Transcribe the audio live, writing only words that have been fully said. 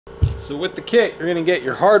So with the kit, you're gonna get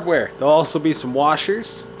your hardware. There'll also be some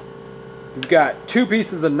washers. You've got 2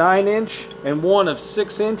 pieces of 9-inch and 1 of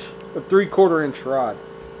 6-inch of 3/4 inch rod.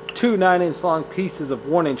 2 9-inch long pieces of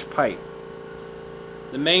 1-inch pipe.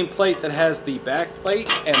 The main plate that has the back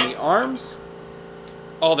plate and the arms,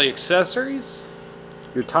 all the accessories,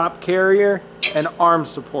 your top carrier, and arm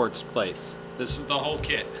supports plates. This is the whole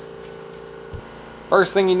kit.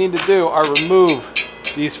 First thing you need to do are remove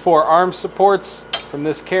these 4 arm supports from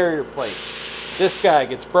this carrier plate. This guy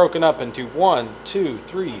gets broken up into 1, 2,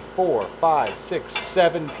 3, 4, 5, 6,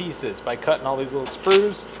 7 pieces by cutting all these little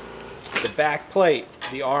sprues. The back plate,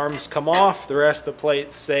 the arms come off, the rest of the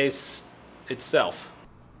plate stays itself.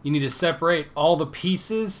 You need to separate all the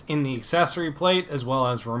pieces in the accessory plate as well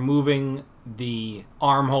as removing the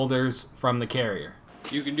arm holders from the carrier.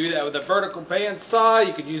 You can do that with a vertical bandsaw,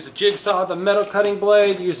 you could use a jigsaw with a metal cutting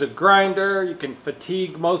blade, use a grinder, you can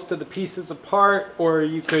fatigue most of the pieces apart, or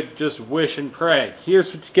you could just wish and pray.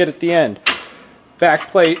 Here's what you get at the end. Back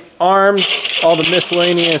plate, arms, all the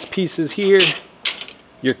miscellaneous pieces here,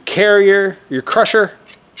 your carrier, your crusher,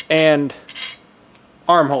 and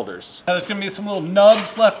arm holders. Now there's going to be some little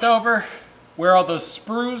nubs left over where all those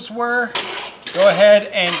sprues were. Go ahead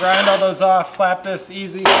and grind all those off, flap this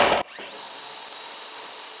easy.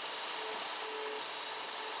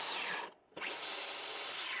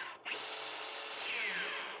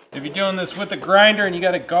 If you're doing this with a grinder and you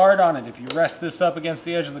got a guard on it, if you rest this up against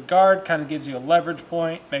the edge of the guard, kind of gives you a leverage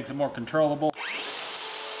point, makes it more controllable.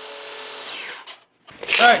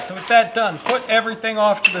 Alright, so with that done, put everything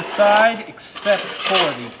off to the side except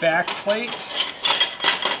for the back plate.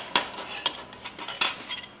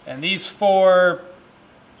 And these 4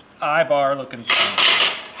 eye-bar looking things.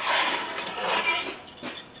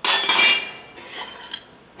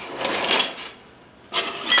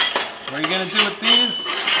 What you're going to do with these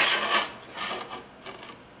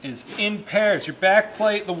is in pairs. Your back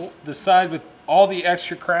plate, the side with all the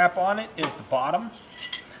extra crap on it, is the bottom.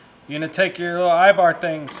 You're going to take your little eye-bar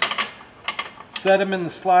things, set them in the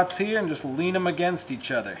slots here, and just lean them against each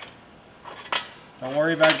other. Don't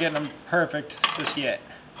worry about getting them perfect just yet.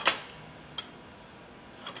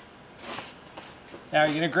 Now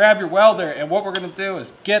you're going to grab your welder, and what we're going to do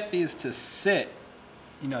is get these to sit,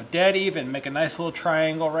 dead even. Make a nice little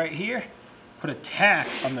triangle right here. Put a tack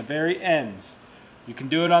on the very ends. You can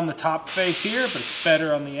do it on the top face here, but it's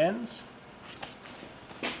better on the ends.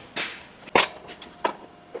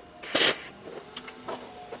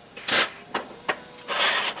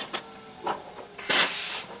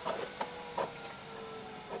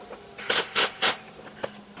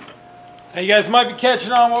 Now you guys might be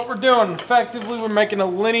catching on what we're doing. Effectively, we're making a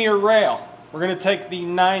linear rail. We're going to take the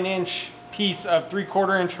 9-inch piece of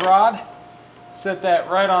 3/4 inch rod, set that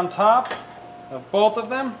right on top of both of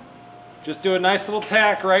them. Just do a nice little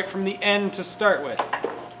tack right from the end to start with.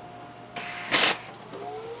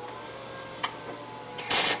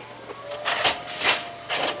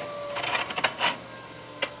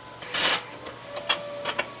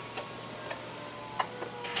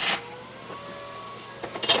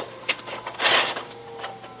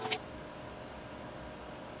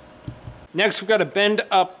 Next, we've got to bend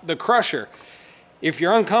up the crusher. If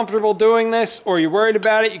you're uncomfortable doing this or you're worried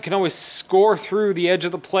about it, you can always score through the edge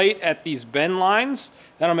of the plate at these bend lines.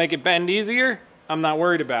 That'll make it bend easier. I'm not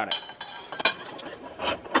worried about it.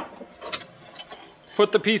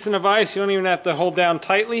 Put the piece in a vise. You don't even have to hold down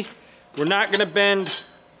tightly. We're not going to bend,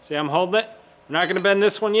 see I'm holding it? We're not going to bend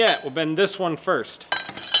this one yet. We'll bend this one first.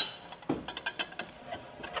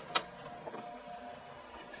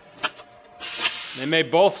 They may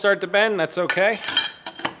both start to bend, that's okay.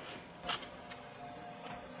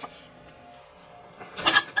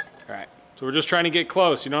 Alright, so we're just trying to get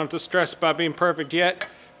close. You don't have to stress about being perfect yet.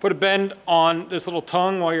 Put a bend on this little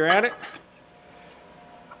tongue while you're at it.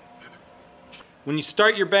 When you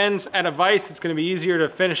start your bends at a vise, it's going to be easier to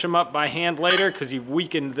finish them up by hand later because you've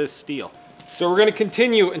weakened this steel. So we're going to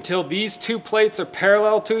continue until these 2 plates are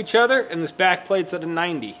parallel to each other and this back plate's at a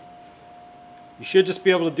 90. You should just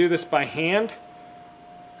be able to do this by hand.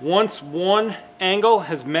 Once one angle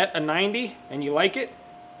has met a 90 and you like it,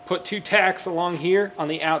 put 2 tacks along here on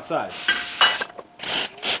the outside.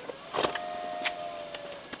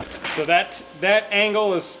 So that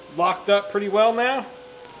angle is locked up pretty well now.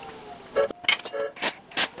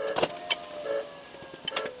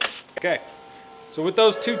 Okay, so with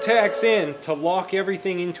those 2 tacks in, to lock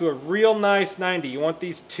everything into a real nice 90, you want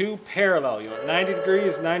these 2 parallel. You want 90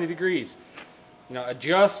 degrees, 90 degrees.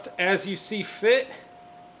 Adjust as you see fit.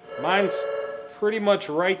 Mine's pretty much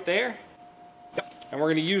right there. And we're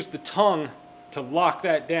going to use the tongue to lock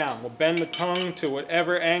that down. We'll bend the tongue to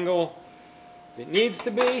whatever angle it needs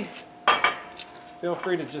to be. feel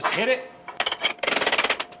free to just hit it.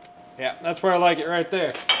 Yeah, that's where I like it right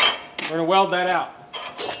there. We're gonna weld that out.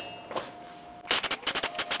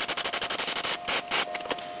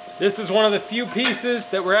 This is one of the few pieces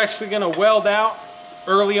that we're actually gonna weld out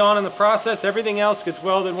early on in the process. Everything else gets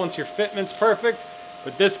welded once your fitment's perfect.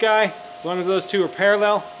 But this guy, as long as those two are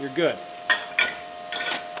parallel, you're good.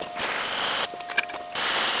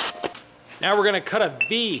 Now we're gonna cut a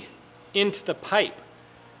V into the pipe.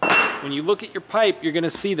 When you look at your pipe, you're gonna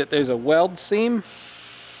see that there's a weld seam.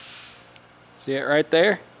 See it right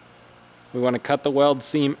there? We wanna cut the weld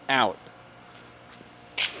seam out.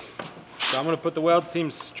 So I'm gonna put the weld seam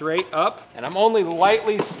straight up, and I'm only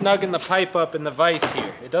lightly snugging the pipe up in the vise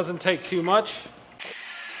here. It doesn't take too much.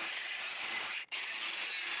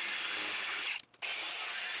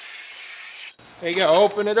 There you go,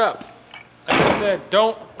 open it up. Like I said,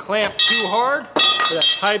 don't clamp too hard, or that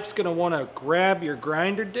pipe's gonna wanna grab your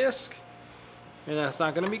grinder disc, and that's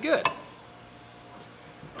not gonna be good.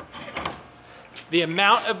 The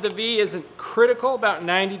amount of the V isn't critical, about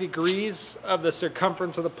 90 degrees of the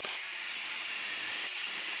circumference of the pipe.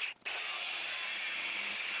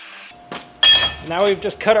 So now we've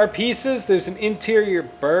just cut our pieces. There's an interior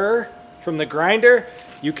burr from the grinder.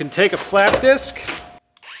 You can take a flap disc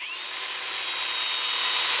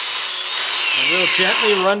and real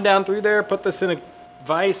gently run down through there, put this in a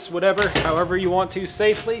vise, whatever, however you want to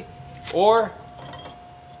safely. Or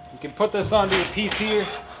you can put this onto a piece here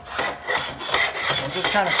and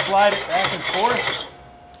just kind of slide it back and forth,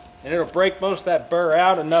 and it'll break most of that burr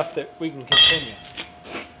out enough that we can continue.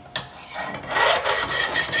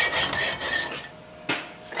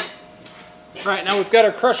 Right, now we've got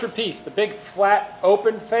our crusher piece. The big flat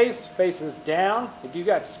open face faces down. If you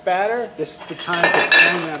got spatter, this is the time to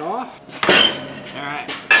clean that off. All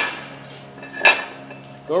right.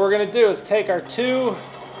 What we're gonna do is take our two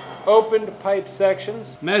opened pipe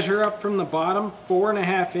sections, measure up from the bottom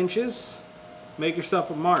 4.5 inches, make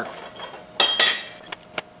yourself a mark.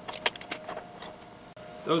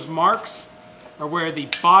 Those marks are where the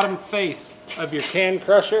bottom face of your can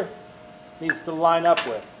crusher needs to line up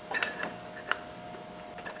with.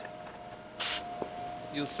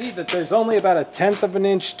 You'll see that there's only about 1/10 of an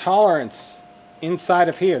inch tolerance inside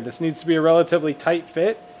of here. This needs to be a relatively tight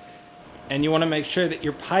fit, and you want to make sure that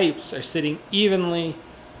your pipes are sitting evenly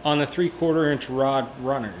on the 3/4 inch rod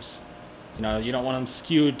runners. You know, you don't want them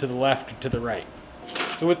skewed to the left or to the right.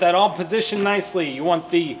 So with that all positioned nicely, you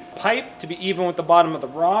want the pipe to be even with the bottom of the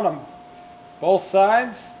rod on both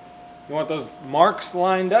sides. You want those marks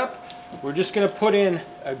lined up. We're just going to put in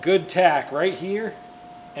a good tack right here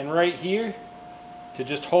and right here to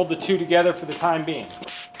just hold the two together for the time being.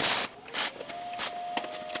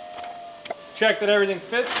 Check that everything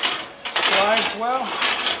fits, slides well.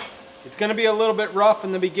 It's going to be a little bit rough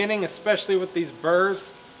in the beginning, especially with these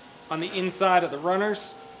burrs on the inside of the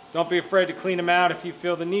runners. Don't be afraid to clean them out if you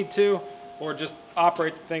feel the need to, or just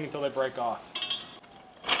operate the thing until they break off.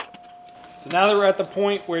 So now that we're at the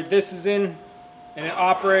point where this is in and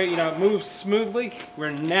it moves smoothly,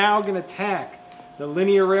 we're now going to tack the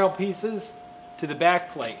linear rail pieces to the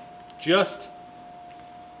back plate. Just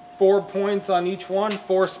 4 points on each one,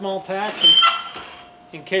 4 small tacks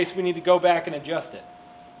in case we need to go back and adjust it.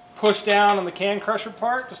 Push down on the can crusher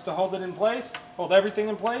part just to hold it in place, hold everything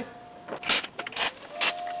in place.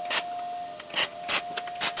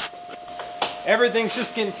 Everything's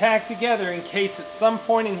just getting tacked together in case at some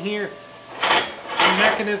point in here the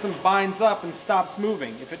mechanism binds up and stops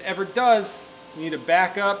moving. If it ever does, you need to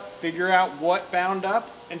back up, figure out what bound up,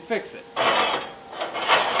 and fix it.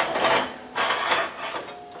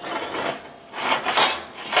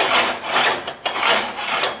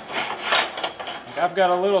 I've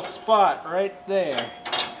got a little spot right there.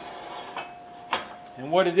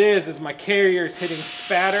 And what it is my carrier is hitting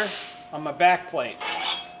spatter on my back plate.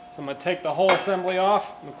 So I'm going to take the whole assembly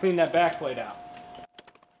off and clean that back plate out.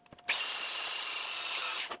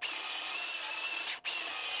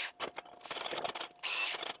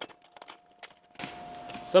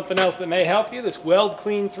 Something else that may help you, this Weld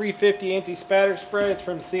Clean 350 anti-spatter spray. It's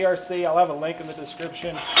from CRC. I'll have a link in the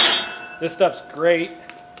description. This stuff's great.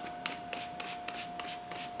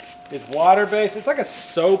 It's water-based. It's like a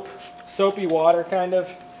soapy water kind of,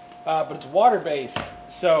 but it's water-based,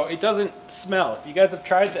 so it doesn't smell. If you guys have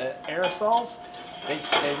tried the aerosols, they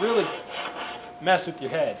really mess with your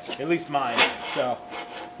head, at least mine. So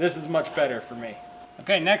this is much better for me.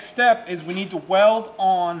 Okay, next step is we need to weld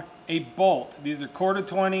on a bolt. These are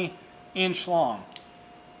 1/4 inch long.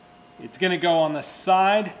 It's going to go on the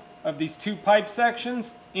side of these two pipe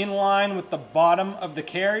sections in line with the bottom of the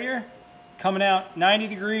carrier, coming out 90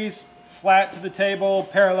 degrees flat to the table,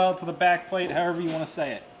 parallel to the back plate, however you want to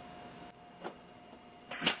say it.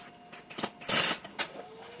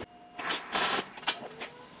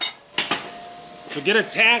 So get a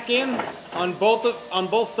tack in on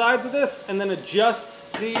both sides of this, and then adjust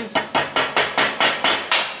these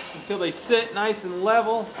until they sit nice and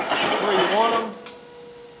level where you want them.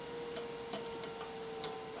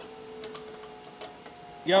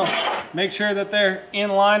 Go. Make sure that they're in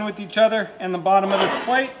line with each other and the bottom of this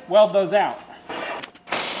plate. Weld those out.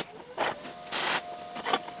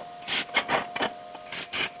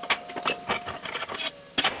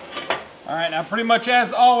 All right, now pretty much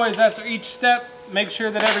as always after each step, make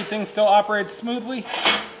sure that everything still operates smoothly.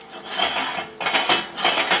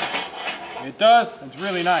 It does. It's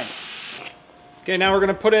really nice. Okay, now we're going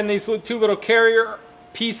to put in these two little carrier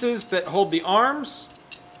pieces that hold the arms.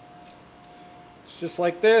 Just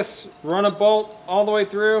like this. Run a bolt all the way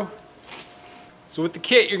through. So with the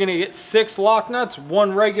kit, you're going to get 6 lock nuts,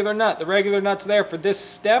 1 regular nut. The regular nut's there for this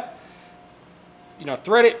step. You know,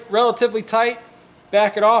 thread it relatively tight.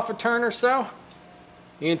 Back it off a turn or so.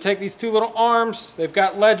 You can take these 2 little arms. They've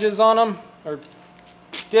got ledges on them, or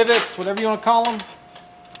divots, whatever you want to call them.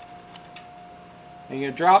 And you're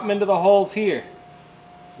going to drop them into the holes here.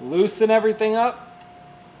 Loosen everything up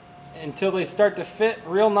until they start to fit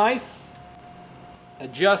real nice.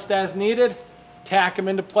 Adjust as needed. Tack them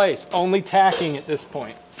into place. Only tacking at this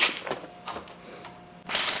point.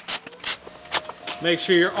 Make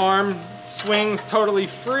sure your arm swings totally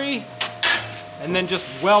free. And then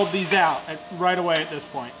just weld these out right away at this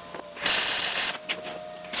point.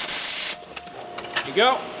 There you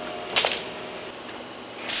go.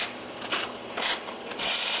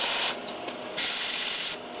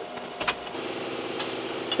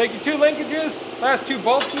 Take your 2 linkages, last 2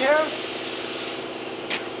 bolts you have.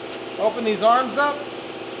 Open these arms up.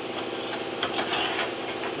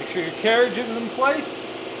 Make sure your carriage is in place.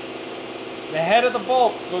 The head of the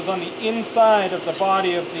bolt goes on the inside of the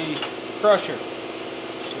body of the crusher.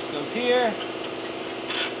 This goes here,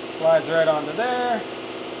 slides right onto there.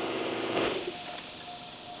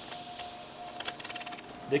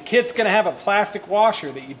 The kit's going to have a plastic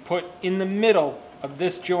washer that you put in the middle of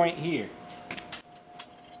this joint here.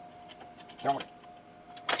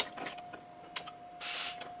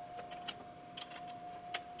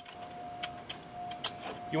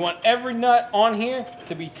 You want every nut on here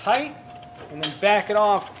to be tight, and then back it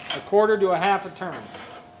off a 1/4 to a 1/2 a turn.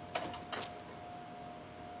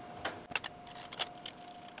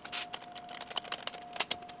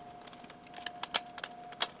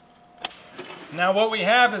 So now what we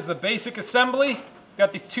have is the basic assembly. We've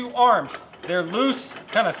got these 2 arms. They're loose,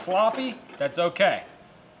 kind of sloppy. That's okay.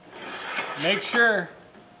 Make sure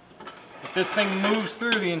that this thing moves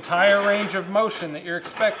through the entire range of motion that you're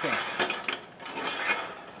expecting.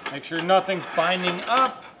 Make sure nothing's binding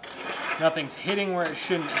up, nothing's hitting where it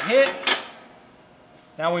shouldn't hit.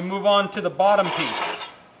 Now we move on to the bottom piece.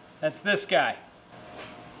 That's this guy.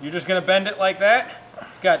 You're just going to bend it like that.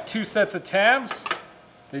 It's got 2 sets of tabs.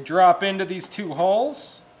 They drop into these 2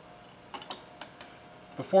 holes.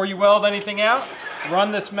 Before you weld anything out,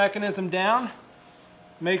 run this mechanism down.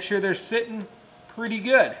 Make sure they're sitting pretty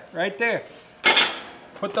good right there.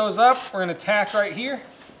 Put those up. We're going to tack right here.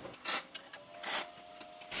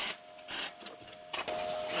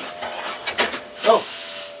 Oh,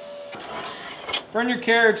 run your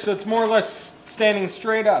carriage so it's more or less standing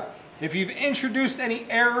straight up. If you've introduced any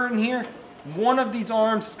error in here, one of these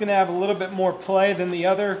arms is going to have a little bit more play than the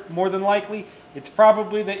other, more than likely. It's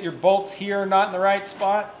probably that your bolts here are not in the right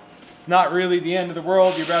spot. It's not really the end of the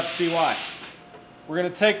world. You're about to see why. We're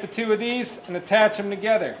going to take the 2 of these and attach them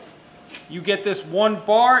together. You get this 1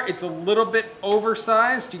 bar. It's a little bit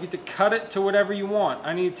oversized. You get to cut it to whatever you want.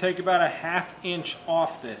 I need to take about a 1/2 inch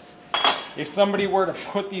off this. If somebody were to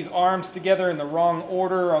put these arms together in the wrong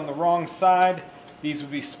order on the wrong side, these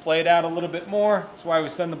would be splayed out a little bit more. That's why we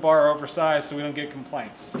send the bar oversized so we don't get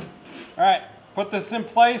complaints. All right, put this in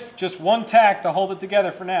place. Just 1 tack to hold it together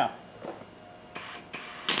for now.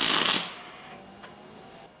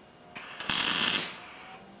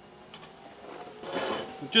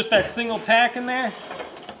 With just that single tack in there,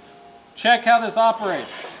 check how this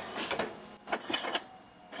operates.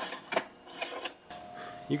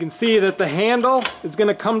 You can see that the handle is going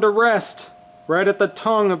to come to rest right at the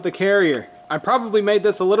tongue of the carrier. I probably made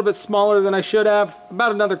this a little bit smaller than I should have.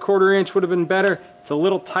 About another 1/4 inch would have been better. It's a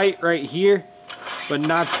little tight right here, but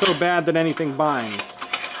not so bad that anything binds.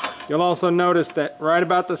 You'll also notice that right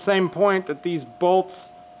about the same point that these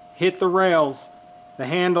bolts hit the rails, the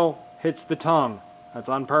handle hits the tongue. That's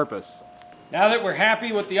on purpose. Now that we're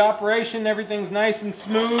happy with the operation, everything's nice and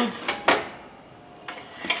smooth,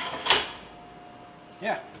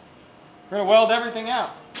 yeah, we're gonna weld everything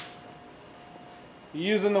out. You're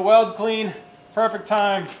using the Weld Clean, perfect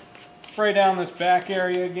time. Spray down this back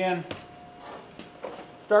area again.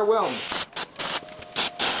 Start welding.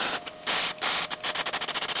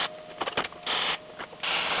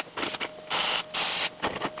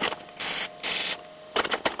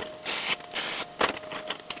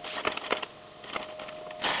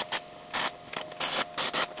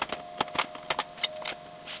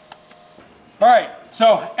 All right,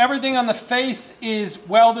 so everything on the face is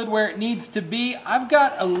welded where it needs to be. I've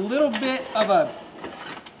got a little bit of a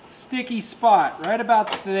sticky spot right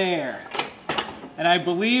about there. And I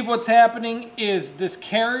believe what's happening is this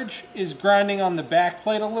carriage is grinding on the back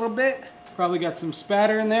plate a little bit. Probably got some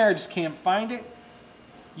spatter in there, I just can't find it.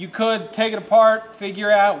 You could take it apart,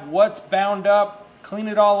 figure out what's bound up, clean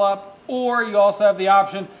it all up, or you also have the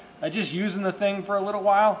option of just using the thing for a little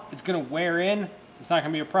while. It's gonna wear in, it's not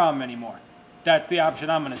gonna be a problem anymore. That's the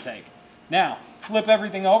option I'm gonna take. Now, flip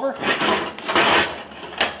everything over.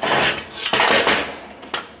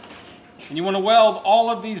 And you wanna weld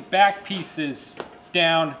all of these back pieces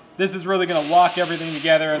down. This is really gonna lock everything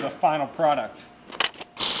together as a final product.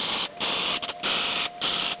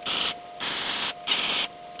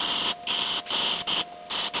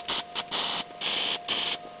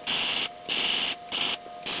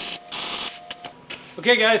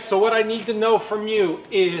 Okay guys, so what I need to know from you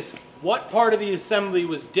is what part of the assembly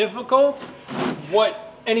was difficult,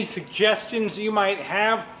 any suggestions you might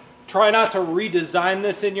have. Try not to redesign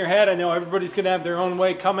this in your head. I know everybody's gonna have their own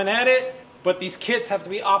way coming at it, but these kits have to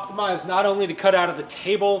be optimized not only to cut out of the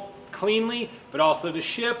table cleanly, but also to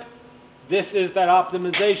ship. This is that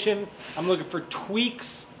optimization. I'm looking for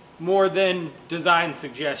tweaks more than design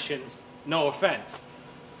suggestions. No offense.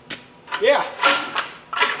 Yeah.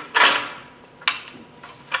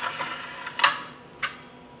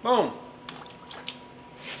 Boom.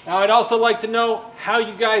 Now I'd also like to know how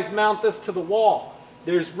you guys mount this to the wall.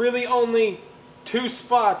 There's really only two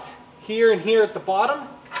spots, here and here at the bottom,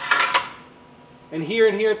 and here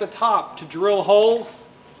at the top to drill holes.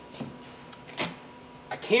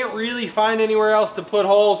 I can't really find anywhere else to put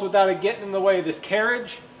holes without it getting in the way of this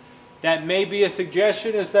carriage. That may be a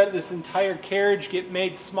suggestion, is that this entire carriage get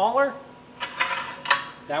made smaller.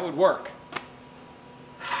 That would work.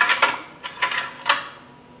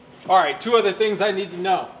 All right, two other things I need to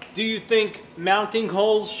know. Do you think mounting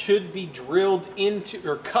holes should be drilled into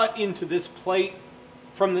or cut into this plate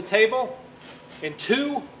from the table? And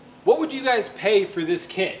two, what would you guys pay for this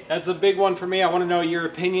kit? That's a big one for me. I want to know your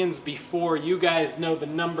opinions before you guys know the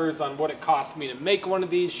numbers on what it costs me to make one of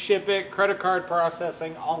these, ship it, credit card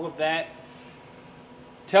processing, all of that.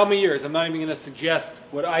 Tell me yours. I'm not even going to suggest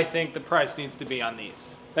what I think the price needs to be on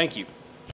these. Thank you.